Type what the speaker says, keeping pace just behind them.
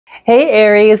Hey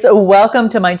Aries, welcome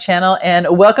to my channel and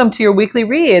welcome to your weekly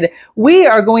read. We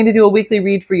are going to do a weekly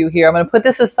read for you here. I'm going to put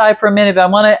this aside for a minute, but I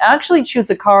want to actually choose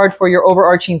a card for your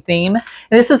overarching theme. And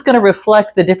this is going to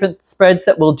reflect the different spreads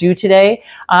that we'll do today.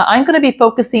 I'm going to be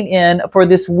focusing in for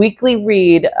this weekly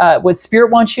read what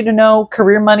Spirit wants you to know,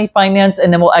 career, money, finance,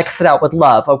 and then we'll exit out with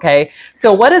love, okay?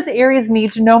 So what does Aries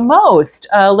need to know most?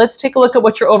 Let's take a look at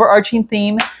what your overarching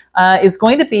theme is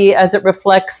going to be as it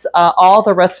reflects all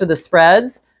the rest of the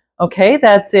spreads. Okay,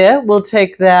 that's it. We'll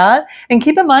take that. And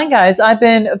keep in mind, guys, I've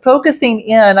been focusing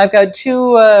in. I've got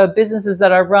two businesses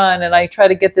that I run, and I try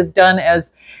to get this done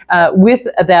as with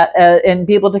that and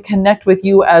be able to connect with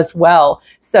you as well.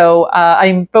 So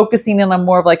I'm focusing in on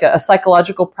more of like a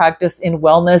psychological practice in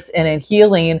wellness and in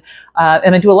healing.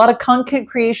 And I do a lot of content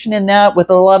creation in that with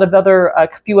a lot of other, a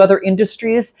few other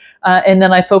industries. And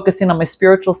then I focus in on my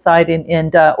spiritual side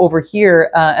and over here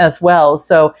as well.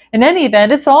 So in any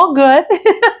event, it's all good.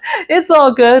 It's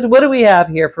all good. What do we have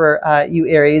here for you,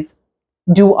 Aries?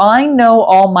 Do I know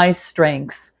all my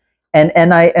strengths and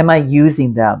am I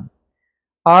using them?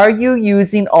 Are you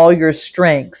using all your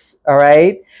strengths? All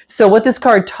right. So what this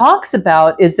card talks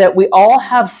about is that we all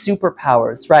have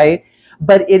superpowers, right?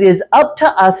 But it is up to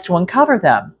us to uncover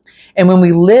them. And when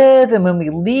we live and when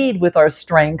we lead with our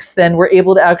strengths, then we're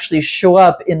able to actually show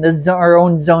up in our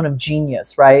own zone of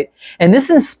genius, right? And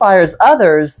this inspires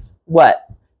others, what?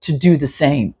 To do the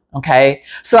same, okay?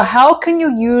 So how can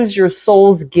you use your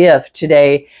soul's gift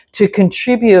today to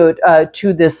contribute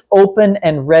to this open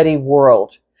and ready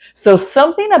world? So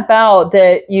something about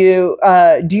that you,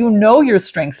 do you know your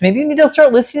strengths? Maybe you need to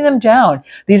start listing them down.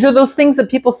 These are those things that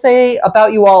people say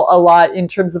about you all a lot in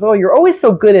terms of, oh, you're always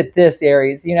so good at this,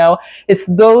 Aries, you know? It's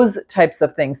those types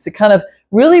of things to kind of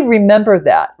really remember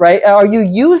that, right? Are you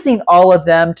using all of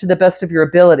them to the best of your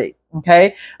ability?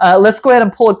 Okay, let's go ahead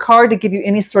and pull a card to give you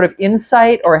any sort of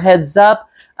insight or heads up,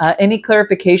 any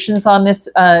clarifications on this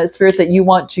spirit that you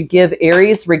want to give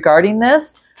Aries regarding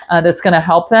this that's going to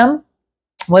help them.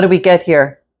 What do we get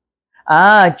here?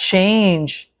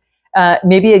 Change.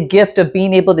 Maybe a gift of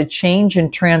being able to change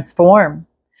and transform.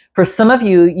 For some of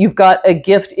you, you've got a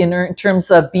gift in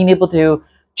terms of being able to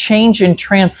change and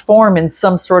transform in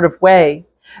some sort of way.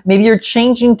 Maybe you're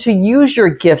changing to use your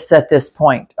gifts at this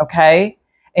point, okay?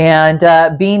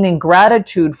 And being in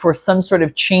gratitude for some sort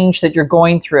of change that you're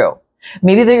going through.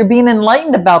 Maybe that you're being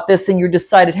enlightened about this and you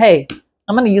decided, hey,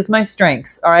 I'm going to use my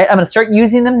strengths. All right. I'm going to start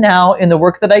using them now in the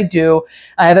work that I do.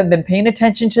 I haven't been paying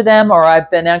attention to them, or I've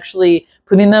been actually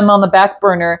putting them on the back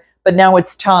burner, but now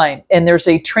it's time. And there's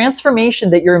a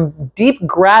transformation that you're in deep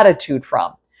gratitude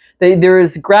from. There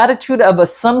is gratitude of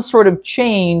some sort of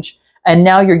change, and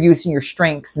now you're using your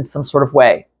strengths in some sort of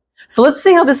way. So let's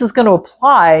see how this is going to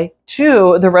apply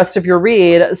to the rest of your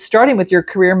read, starting with your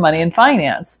career, money, and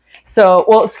finance. So,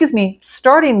 well, excuse me,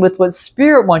 starting with what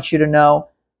Spirit wants you to know,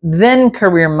 then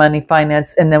career, money,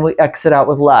 finance, and then we exit out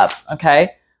with love,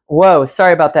 okay? Whoa,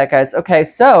 sorry about that, guys. Okay,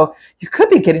 so you could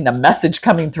be getting a message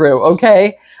coming through,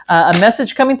 okay? A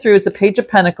message coming through. It's a Page of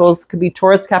Pentacles. Could be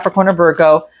Taurus, Capricorn, or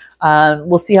Virgo.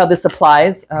 We'll see how this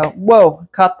applies. Whoa,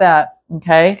 caught that,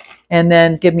 okay? And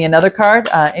then give me another card.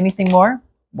 Anything more?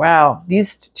 Wow,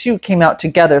 these two came out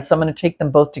together, so I'm going to take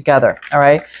them both together, all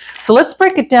right? So let's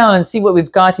break it down and see what we've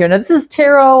got here. Now, this is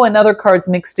tarot and other cards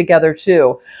mixed together,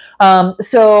 too.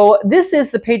 So this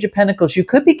is the Page of Pentacles. You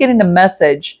could be getting a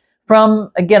message from,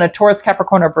 again, a Taurus,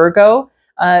 Capricorn, or Virgo.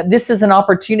 This is an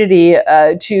opportunity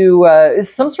to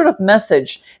some sort of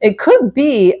message. It could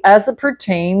be as it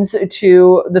pertains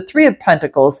to the Three of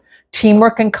Pentacles,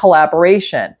 teamwork and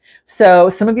collaboration. So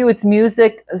some of you, it's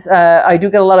music. I do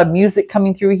get a lot of music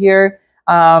coming through here.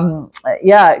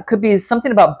 Yeah, it could be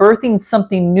something about birthing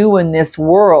something new in this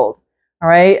world. All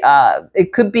right.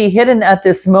 It could be hidden at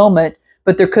this moment,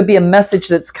 but there could be a message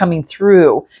that's coming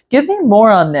through. Give me more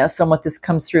on this, on what this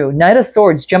comes through. Knight of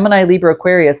Swords, Gemini, Libra,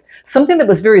 Aquarius, something that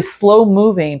was very slow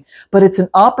moving, but it's an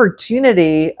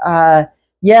opportunity.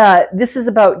 Yeah, this is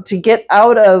about to get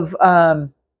out of,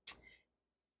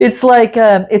 it's like,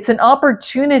 it's an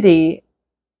opportunity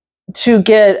to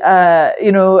get,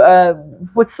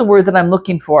 what's the word that I'm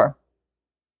looking for?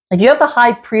 If you have the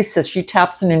High Priestess, she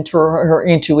taps into her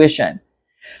intuition.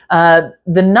 The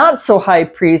not so High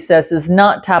Priestess is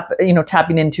not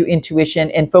tapping into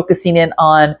intuition and focusing in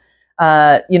on,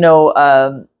 a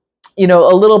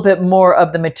little bit more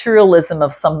of the materialism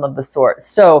of some of the sorts.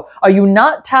 So are you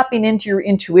not tapping into your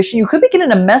intuition? You could be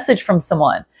getting a message from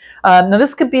someone. Now,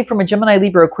 this could be from a Gemini,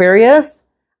 Libra, Aquarius,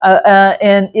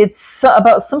 and it's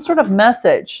about some sort of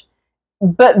message.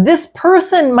 But this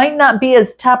person might not be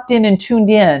as tapped in and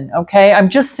tuned in, okay? I'm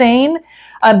just saying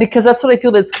because that's what I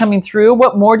feel that's coming through.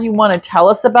 What more do you want to tell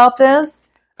us about this?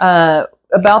 What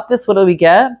do we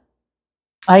get?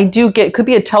 I do get, could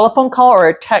be a telephone call or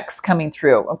a text coming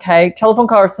through, okay? Telephone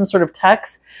call or some sort of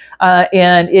text,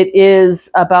 and it is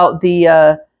about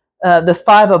the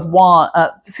Six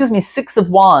of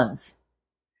Wands,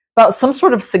 about some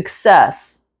sort of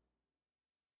success.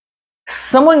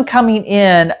 Someone coming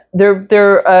in,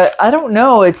 I don't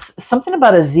know, it's something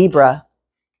about a zebra.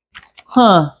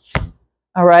 Huh.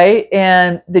 All right,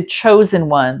 and the chosen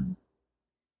one.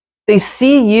 They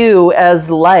see you as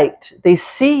light. They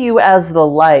see you as the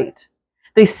light.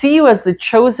 They see you as the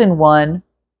chosen one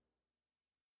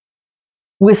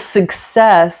with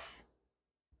success.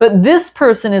 But this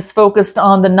person is focused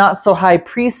on the not so high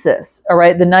priestess, all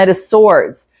right? The Knight of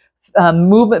Swords,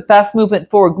 movement, fast movement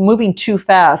forward, moving too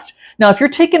fast. Now, if you're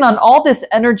taking on all this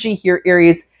energy here,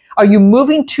 Aries, are you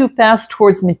moving too fast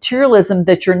towards materialism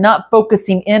that you're not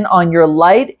focusing in on your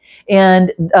light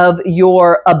and of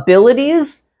your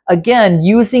abilities? Again,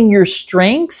 using your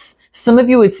strengths. Some of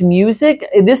you, it's music.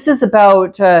 This is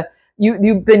about,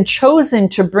 you've been chosen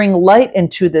to bring light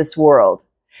into this world.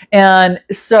 And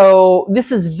so this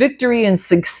is victory and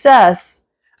success,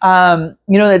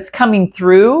 that's coming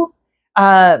through.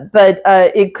 But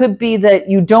it could be that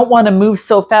you don't want to move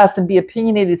so fast and be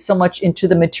opinionated so much into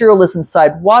the materialism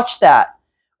side. Watch that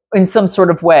in some sort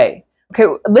of way. Okay,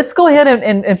 let's go ahead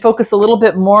and focus a little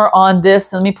bit more on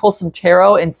this. Let me pull some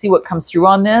tarot and see what comes through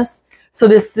on this. So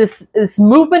this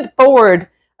movement forward,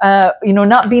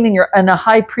 not being in a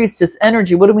high priestess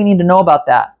energy. What do we need to know about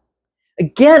that?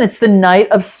 Again, it's the Knight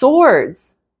of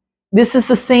Swords. This is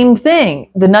the same thing.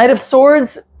 The Knight of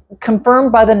Swords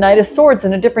confirmed by the Knight of Swords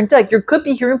in a different deck. You could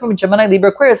be hearing from a Gemini,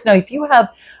 Libra, Aquarius. Now, if you have,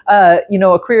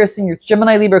 Aquarius in your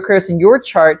Gemini, Libra, Aquarius in your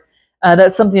chart,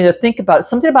 that's something to think about. It's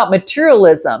something about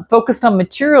materialism, focused on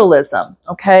materialism.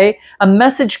 Okay, a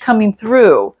message coming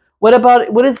through. What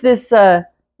is this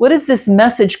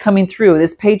message coming through?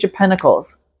 This Page of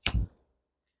Pentacles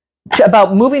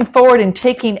about moving forward and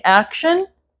taking action.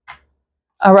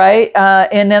 All right,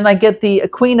 and then I get the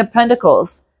Queen of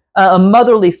Pentacles, a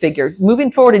motherly figure,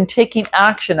 moving forward and taking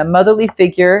action. A motherly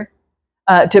figure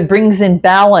to brings in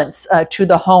balance to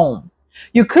the home.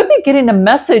 You could be getting a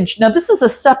message. Now, this is a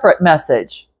separate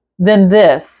message than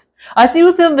this. I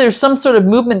think that there's some sort of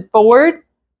movement forward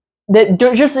that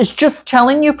is just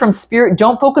telling you from spirit,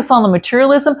 don't focus on the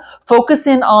materialism. Focus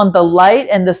in on the light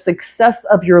and the success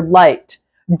of your light.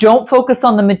 Don't focus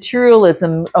on the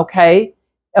materialism, okay?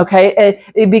 Okay,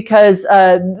 because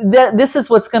this is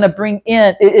what's going to bring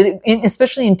in,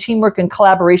 especially in teamwork and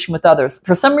collaboration with others.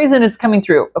 For some reason, it's coming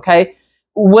through, okay?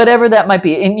 Whatever that might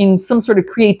be, in some sort of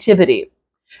creativity.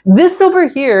 This over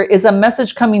here is a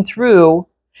message coming through.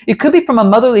 It could be from a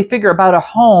motherly figure about a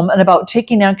home and about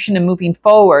taking action and moving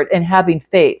forward and having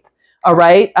faith, all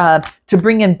right, to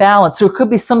bring in balance. So it could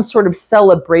be some sort of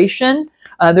celebration.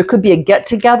 There could be a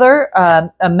get-together,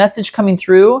 a message coming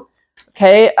through,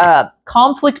 okay?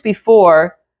 Conflict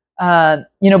before, but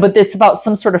it's about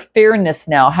some sort of fairness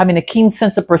now, having a keen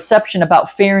sense of perception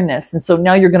about fairness. And so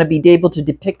now you're going to be able to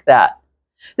depict that.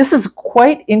 This is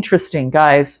quite interesting,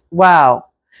 guys. Wow.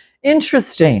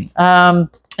 Interesting.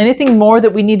 Anything more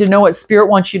that we need to know what Spirit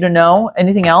wants you to know?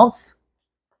 Anything else?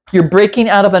 You're breaking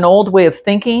out of an old way of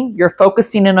thinking. You're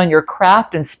focusing in on your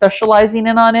craft and specializing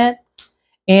in on it.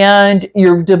 And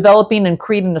you're developing and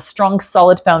creating a strong,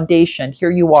 solid foundation.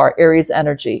 Here you are, Aries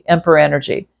energy, Emperor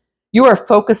energy. You are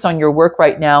focused on your work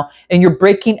right now, and you're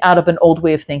breaking out of an old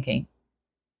way of thinking.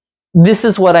 This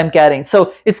is what I'm getting.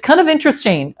 So it's kind of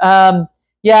interesting.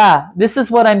 Yeah, this is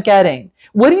what I'm getting.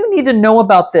 What do you need to know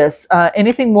about this?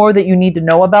 Anything more that you need to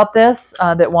know about this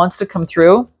that wants to come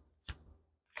through?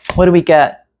 What do we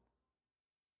get?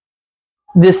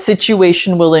 This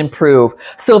situation will improve.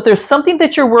 So if there's something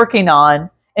that you're working on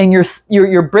and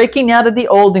you're breaking out of the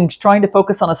old and trying to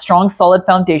focus on a strong, solid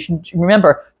foundation,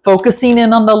 remember, focusing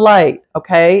in on the light,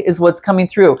 okay, is what's coming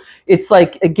through. It's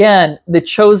like, again, the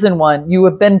chosen one. You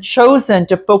have been chosen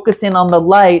to focus in on the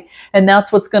light, and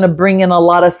that's what's going to bring in a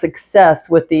lot of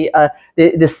success with the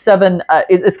seven.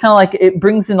 It's kind of like it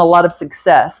brings in a lot of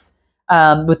success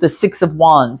with the Six of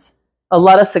Wands. A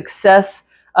lot of success,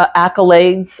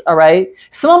 accolades, all right?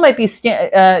 Someone might be,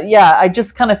 yeah, I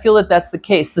just kind of feel that that's the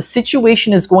case. The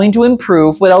situation is going to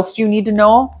improve. What else do you need to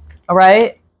know, all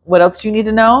right? What else do you need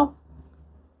to know?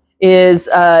 Is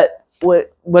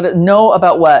know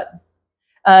about what?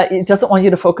 It doesn't want you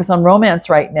to focus on romance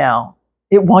right now.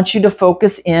 It wants you to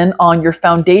focus in on your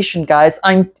foundation, guys.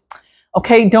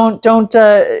 Okay. Don't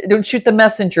shoot the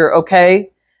messenger.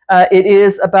 Okay. It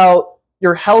is about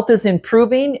your health is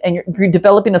improving and you're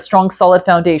developing a strong, solid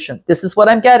foundation. This is what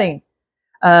I'm getting.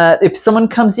 If someone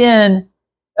comes in,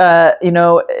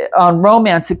 on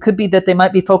romance, it could be that they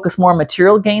might be focused more on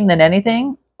material gain than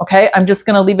anything. Okay, I'm just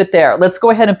going to leave it there. Let's go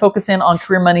ahead and focus in on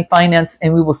career, money, finance,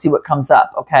 and we will see what comes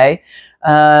up. Okay,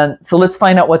 so let's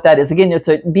find out what that is. Again, it's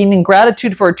being in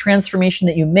gratitude for a transformation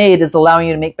that you made is allowing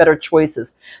you to make better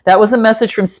choices. That was a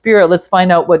message from Spirit. Let's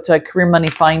find out what career,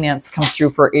 money, finance comes through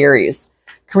for Aries.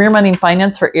 Career, money, and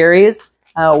finance for Aries.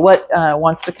 What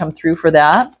wants to come through for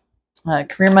that?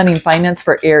 Career, money, and finance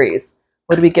for Aries.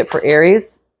 What do we get for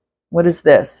Aries? What is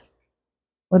this?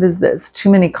 What is this? Too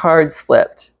many cards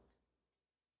flipped.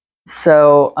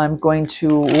 So I'm going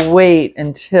to wait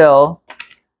until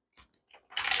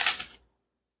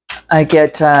I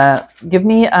get, give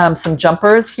me some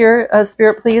jumpers here,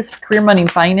 Spirit, please. Career, money,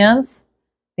 and finance.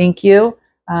 Thank you.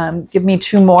 Give me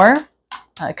 2 more.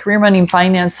 Career, money, and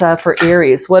finance for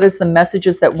Aries. What is the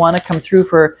messages that want to come through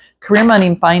for career, money,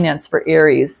 and finance for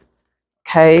Aries?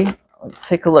 Okay, let's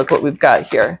take a look what we've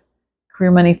got here.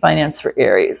 Career, money, finance for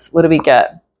Aries. What do we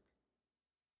get?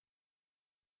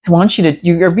 I want you to,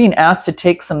 you're being asked to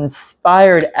take some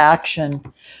inspired action.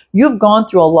 You've gone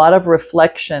through a lot of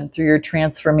reflection through your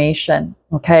transformation,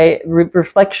 okay?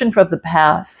 Reflection from the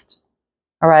past,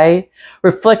 all right?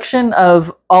 Reflection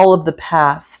of all of the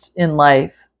past in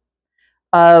life,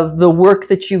 of the work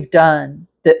that you've done,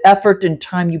 the effort and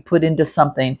time you put into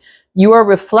something. You are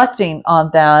reflecting on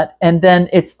that, and then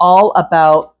it's all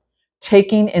about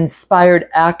taking inspired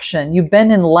action. You've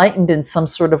been enlightened in some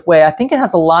sort of way. I think it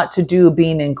has a lot to do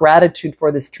being in gratitude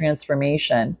for this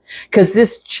transformation, because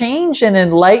this change and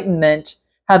enlightenment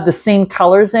have the same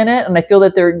colors in it. And I feel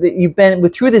that you've been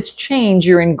through this change,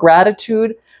 you're in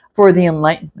gratitude for the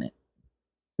enlightenment.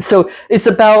 So it's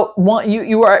about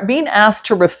you are being asked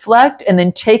to reflect and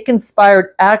then take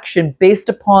inspired action based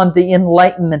upon the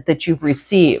enlightenment that you've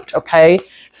received, okay?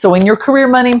 So in your career,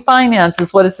 money, and finance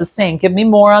is what it's saying. Give me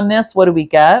more on this. What do we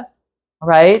get? All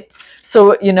right?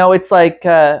 So, it's like,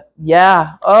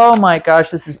 yeah. Oh my gosh,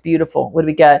 this is beautiful. What do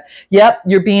we get? Yep,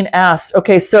 you're being asked.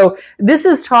 Okay, so this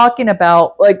is talking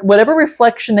about like whatever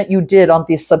reflection that you did on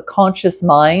the subconscious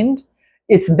mind,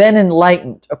 it's been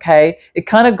enlightened, okay? It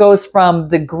kind of goes from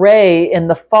the gray in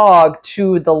the fog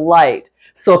to the light.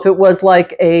 So if it was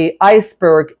like a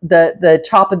iceberg, the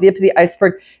top of the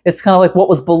iceberg, it's kind of like what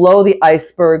was below the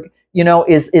iceberg,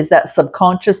 is that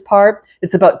subconscious part.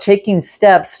 It's about taking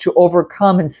steps to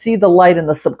overcome and see the light in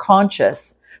the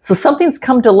subconscious. So something's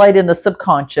come to light in the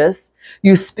subconscious.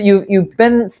 You've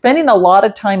been spending a lot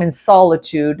of time in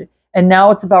solitude, and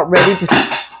now it's about ready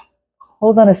to...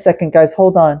 Hold on a second, guys.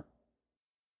 Hold on.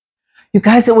 You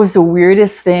guys, it was the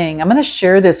weirdest thing. I'm going to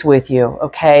share this with you,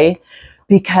 okay?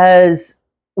 Because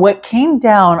what came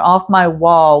down off my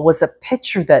wall was a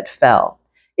picture that fell.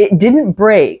 It didn't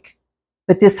break,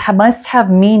 but this must have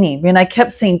meaning. And I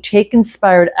kept saying, take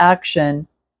inspired action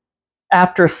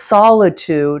after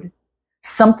solitude,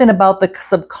 something about the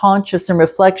subconscious and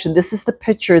reflection. This is the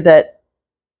picture that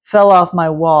fell off my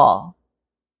wall.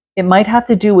 It might have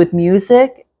to do with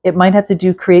music. It might have to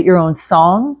do create your own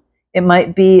song. It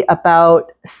might be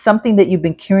about something that you've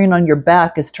been carrying on your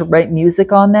back, is to write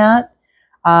music on that.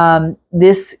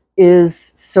 This is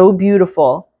so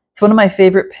beautiful. It's one of my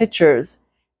favorite pictures.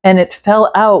 And it fell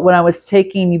out when I was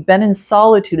you've been in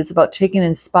solitude. It's about taking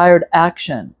inspired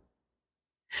action.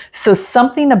 So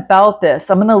something about this,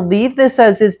 I'm going to leave this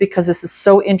as is because this is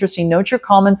so interesting. Note your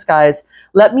comments, guys.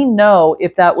 Let me know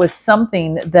if that was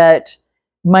something that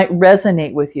might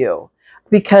resonate with you.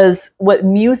 Because what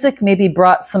music maybe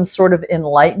brought some sort of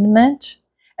enlightenment,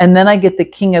 and then I get the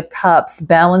King of Cups,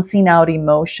 balancing out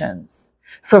emotions.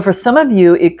 So for some of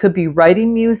you, it could be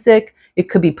writing music, it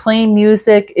could be playing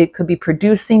music, it could be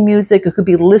producing music, it could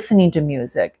be listening to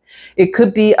music. It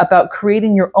could be about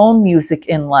creating your own music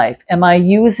in life. Am I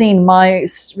using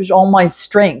all my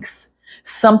strengths?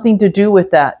 Something to do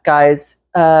with that, guys.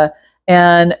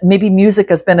 And maybe music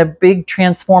has been a big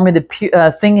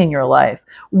transformative thing in your life.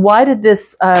 Why did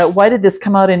this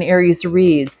come out in Aries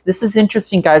reads? This is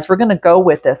interesting, guys. We're going to go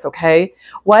with this, okay?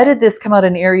 Why did this come out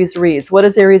in Aries reads? What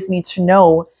does Aries need to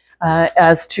know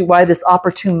as to why this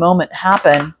opportune moment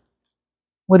happened?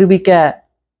 What do we get?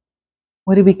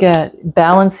 What do we get?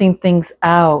 Balancing things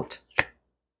out.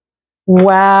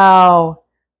 Wow.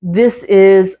 This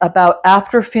is about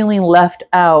after feeling left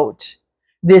out.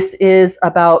 This is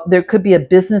about, there could be a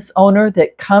business owner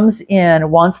that comes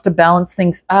in, wants to balance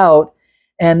things out,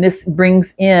 and this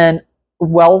brings in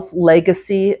wealth,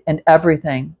 legacy, and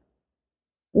everything.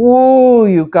 Ooh,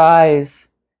 you guys.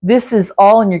 This is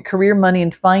all in your career, money,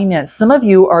 and finance. Some of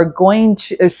you are going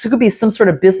to, there could be some sort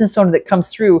of business owner that comes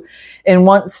through and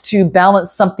wants to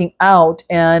balance something out.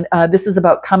 And this is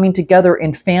about coming together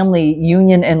in family,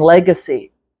 union, and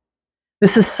legacy.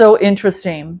 This is so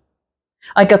interesting.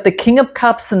 I got the King of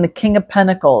Cups and the King of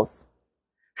Pentacles.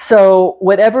 So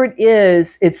whatever it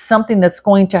is, it's something that's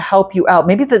going to help you out.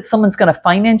 Maybe that someone's going to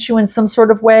finance you in some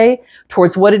sort of way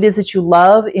towards what it is that you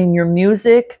love in your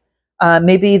music.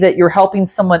 Maybe that you're helping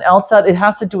someone else out. It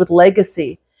has to do with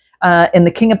legacy. And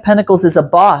the King of Pentacles is a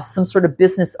boss, some sort of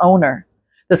business owner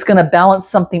that's going to balance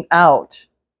something out.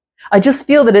 I just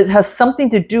feel that it has something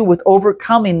to do with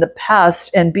overcoming the past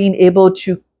and being able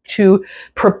to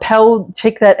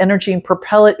take that energy and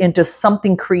propel it into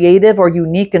something creative or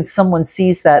unique, and someone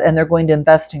sees that and they're going to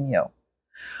invest in you.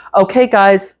 Okay,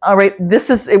 guys. All right.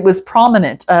 It was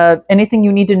prominent. Anything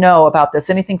you need to know about this?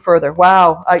 Anything further?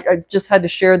 Wow. I just had to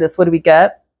share this. What do we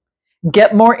get?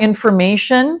 Get more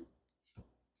information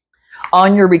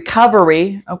on your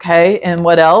recovery. Okay. And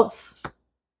what else?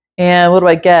 And what do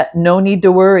I get? No need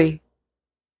to worry.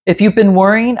 If you've been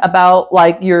worrying about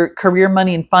like your career,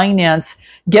 money, and finance,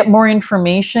 get more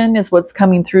information is what's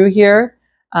coming through here.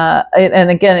 And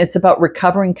again, it's about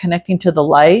recovering, connecting to the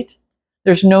light.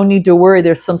 There's no need to worry.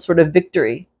 There's some sort of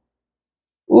victory.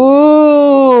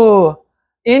 Ooh,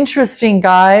 interesting,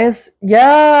 guys.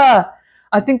 Yeah,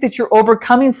 I think that you're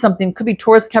overcoming something. Could be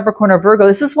Taurus, Capricorn, or Virgo.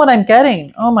 This is what I'm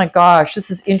getting. Oh my gosh,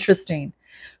 this is interesting.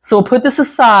 So we'll put this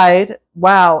aside.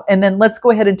 Wow. And then let's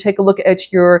go ahead and take a look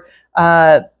at your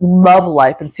love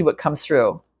life and see what comes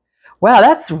through. Wow,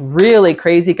 that's really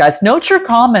crazy, guys. Note your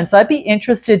comments. I'd be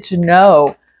interested to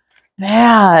know.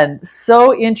 Man,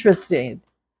 so interesting.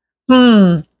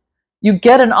 You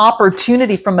get an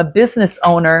opportunity from a business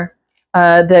owner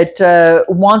that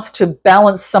wants to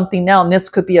balance something out. And this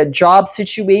could be a job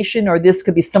situation, or this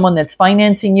could be someone that's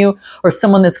financing you, or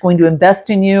someone that's going to invest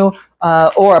in you,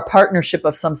 or a partnership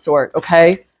of some sort.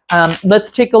 Okay.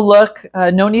 Let's take a look.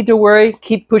 No need to worry.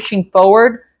 Keep pushing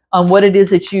forward on what it is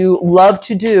that you love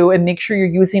to do, and make sure you're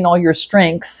using all your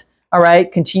strengths. All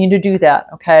right. Continue to do that.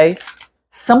 Okay.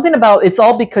 Something about it's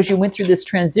all because you went through this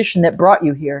transition that brought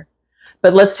you here.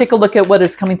 But let's take a look at what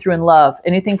is coming through in love.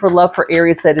 Anything for love for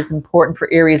Aries that is important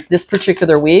for Aries this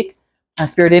particular week.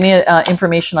 Spirit, any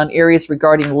information on Aries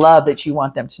regarding love that you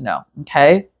want them to know.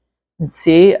 Okay. Let's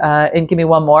see. And give me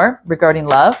one more regarding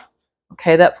love.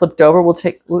 Okay, that flipped over.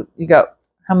 You got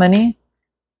how many?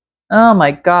 Oh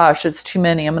my gosh, it's too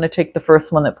many. I'm going to take the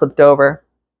first one that flipped over.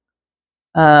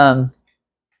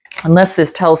 Unless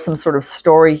this tells some sort of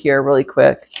story here really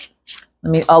quick.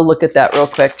 I'll look at that real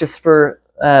quick just to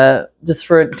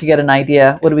get an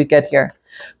idea. What do we get here?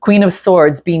 Queen of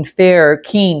Swords, being fair,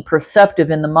 keen,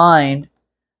 perceptive in the mind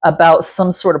about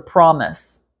some sort of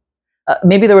promise.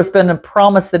 Maybe there has been a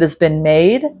promise that has been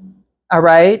made. All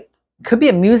right. Could be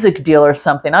a music deal or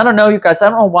something. I don't know, you guys. I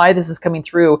don't know why this is coming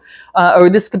through.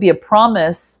 Or this could be a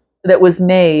promise that was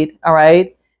made. All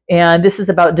right. And this is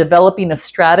about developing a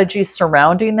strategy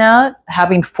surrounding that,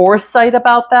 having foresight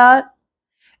about that.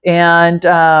 And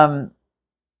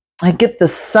I get the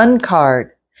Sun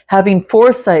card, having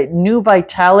foresight, new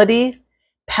vitality,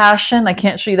 passion. I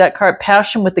can't show you that card.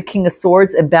 Passion with the King of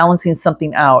Swords, and balancing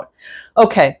something out.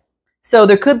 Okay. So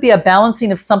there could be a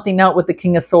balancing of something out with the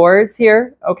King of Swords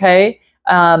here, okay?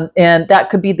 And that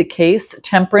could be the case.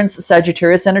 Temperance,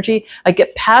 Sagittarius energy. I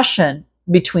get passion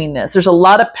between this. There's a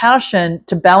lot of passion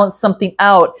to balance something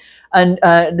out. And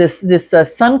this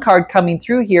Sun card coming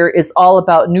through here is all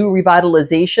about new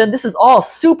revitalization. This is all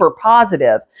super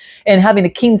positive, and having a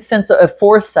keen sense of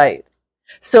foresight.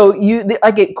 So I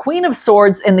get Queen of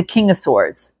Swords and the King of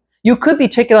Swords. You could be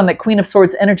taking on that Queen of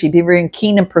Swords energy, be very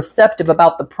keen and perceptive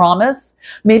about the promise.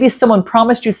 Maybe someone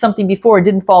promised you something before, it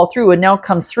didn't fall through, and now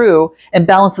comes through and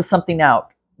balances something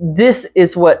out. This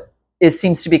is what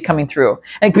seems to be coming through.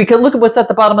 And we could look at what's at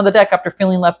the bottom of the deck after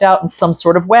feeling left out in some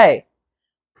sort of way.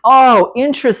 Oh,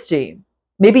 interesting.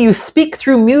 Maybe you speak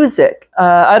through music.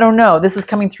 I don't know. This is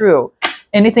coming through.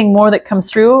 Anything more that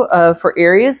comes through for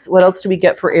Aries? What else do we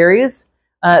get for Aries?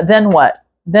 Then what?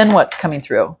 Then what's coming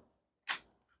through?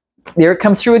 There it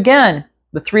comes through again.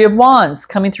 The Three of Wands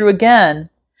coming through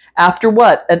again. After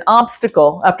what? An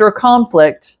obstacle, after a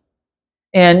conflict.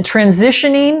 And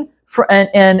transitioning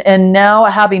and now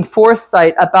having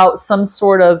foresight about some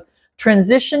sort of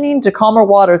transitioning to calmer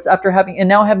waters after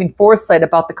having foresight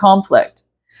about the conflict.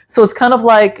 So it's kind of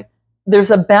like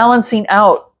there's a balancing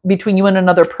out between you and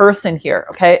another person here.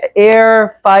 Okay.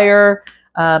 Air, fire.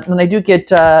 And I do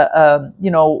get, of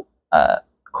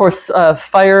course,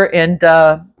 fire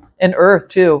and earth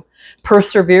too.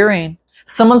 Persevering.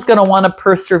 Someone's going to want to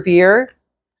persevere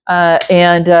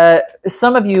and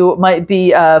some of you might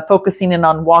be focusing in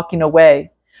on walking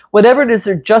away. Whatever it is,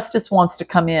 their justice wants to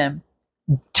come in.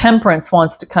 Temperance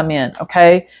wants to come in,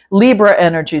 okay? Libra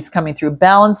energy is coming through.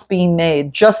 Balance being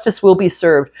made. Justice will be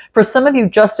served. For some of you,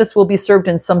 justice will be served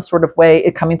in some sort of way,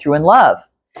 it coming through in love.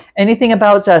 Anything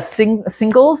about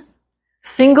singles?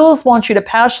 Singles want you to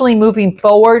passionately moving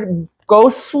forward, go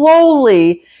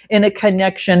slowly in a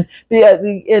connection.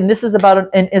 And this is about,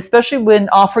 and especially when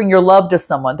offering your love to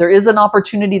someone, there is an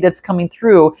opportunity that's coming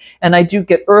through. And I do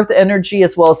get earth energy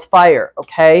as well as fire,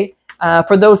 okay?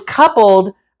 For those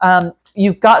coupled,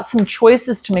 you've got some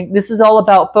choices to make. This is all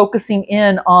about focusing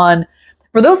in on,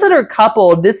 for those that are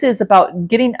coupled, this is about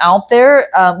getting out there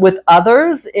with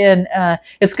others, and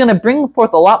it's going to bring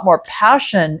forth a lot more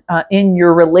passion in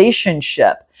your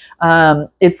relationship.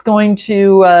 It's going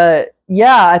to,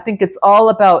 yeah, I think it's all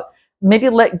about maybe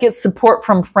get support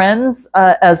from friends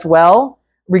as well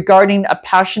regarding a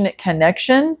passionate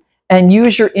connection, and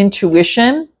use your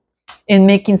intuition in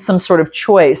making some sort of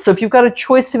choice. So if you've got a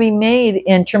choice to be made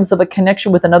in terms of a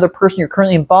connection with another person you're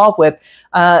currently involved with,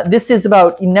 this is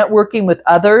about networking with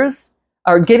others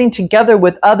or getting together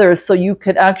with others so you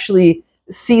could actually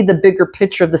see the bigger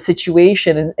picture of the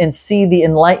situation and see the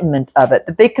enlightenment of it,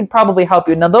 that they could probably help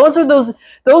you. Now, those are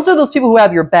those people who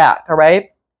have your back, all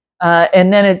right?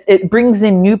 And then it brings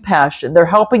in new passion. They're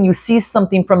helping you see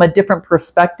something from a different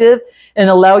perspective and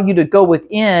allow you to go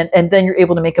within, and then you're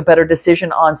able to make a better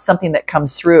decision on something that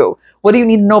comes through. What do you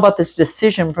need to know about this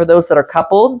decision for those that are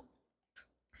coupled?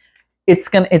 It's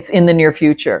in the near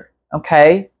future,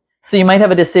 okay? So you might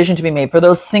have a decision to be made. For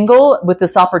those single, with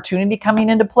this opportunity coming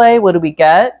into play, what do we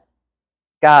get?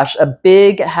 Gosh, a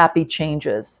big happy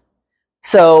changes.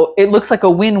 So it looks like a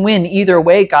win-win either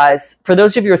way, guys. For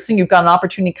those of you who are single, you've got an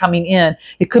opportunity coming in.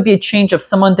 It could be a change of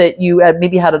someone that you had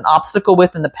maybe had an obstacle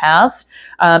with in the past,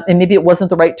 and maybe it wasn't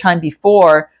the right time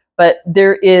before. But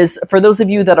there is, for those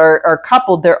of you that are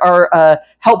coupled, there are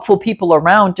helpful people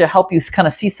around to help you kind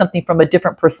of see something from a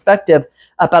different perspective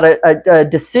about a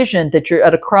decision that you're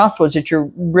at a crossroads that you're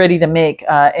ready to make,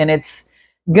 and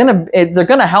they're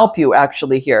gonna help you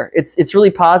actually here. It's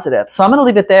really positive. So I'm gonna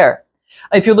leave it there.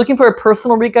 If you're looking for a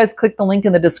personal read, guys, click the link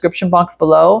in the description box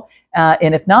below.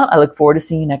 And if not, I look forward to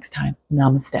seeing you next time.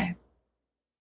 Namaste.